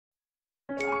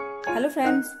Hello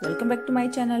friends, welcome back to my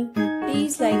channel.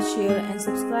 Please like, share and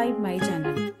subscribe my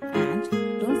channel and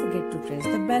don't forget to press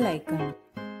the bell icon.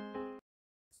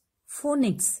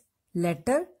 Phonics,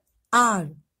 letter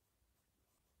R.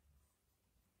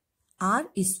 R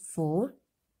is for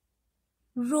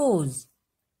rose.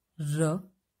 R,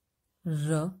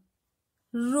 R,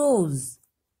 rose.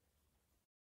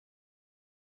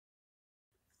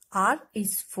 R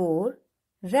is for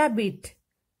rabbit.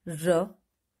 R,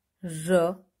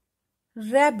 R,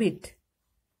 rabbit.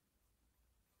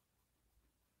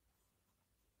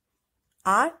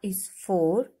 R is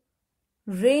for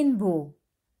rainbow.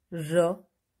 R,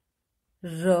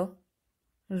 R,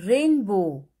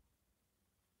 rainbow.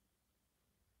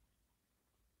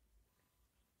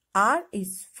 R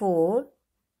is for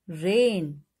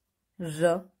rain.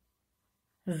 R,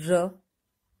 R,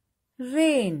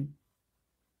 rain.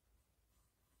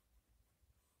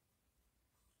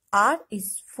 R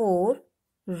is for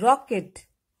rocket.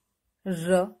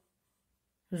 R,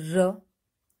 R,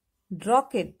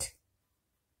 rocket.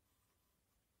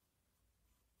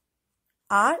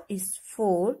 R is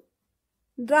for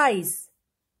rice.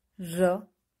 R,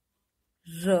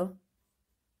 R,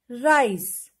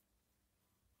 rice.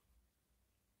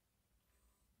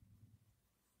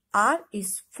 R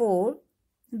is for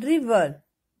river.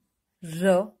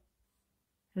 R,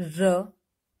 R,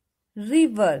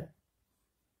 river.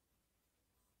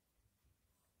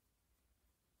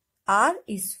 R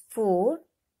is for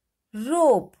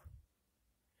rope.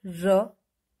 R,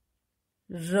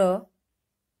 R,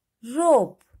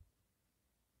 rope.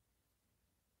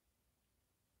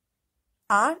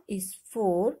 R is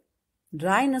for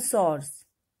rhinoceros.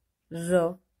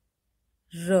 R,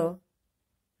 R,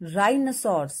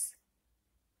 rhinoceros.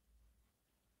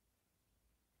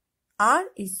 R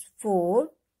is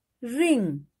for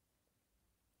ring.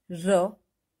 R,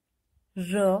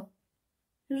 R,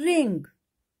 ring.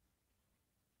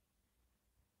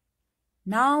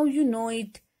 Now you know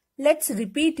it. Let's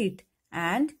repeat it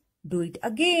and do it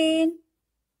again.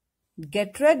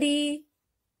 Get ready.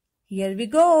 Here we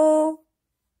go.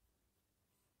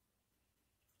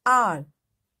 R.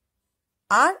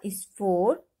 R is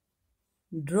for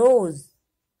rose.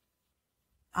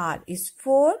 R is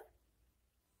for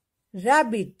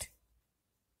rabbit.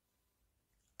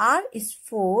 R is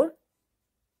for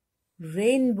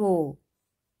rainbow.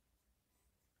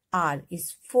 R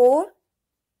is for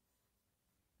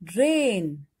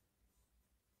rain.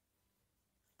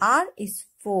 R is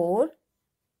for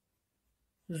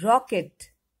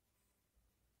rocket.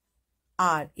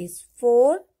 R is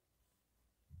for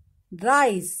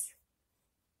rice.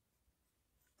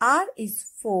 R is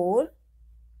for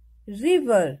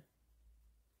river.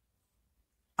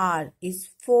 R is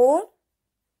for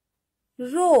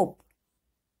rope.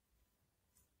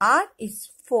 R is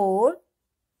for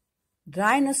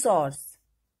dinosaurs.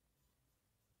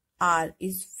 R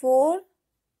is for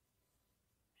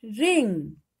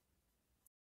ring.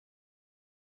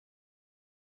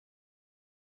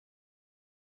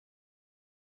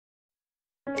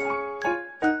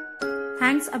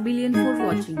 Thanks a billion for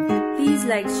watching. Please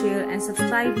like, share and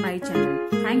subscribe my channel.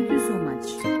 Thank you so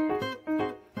much.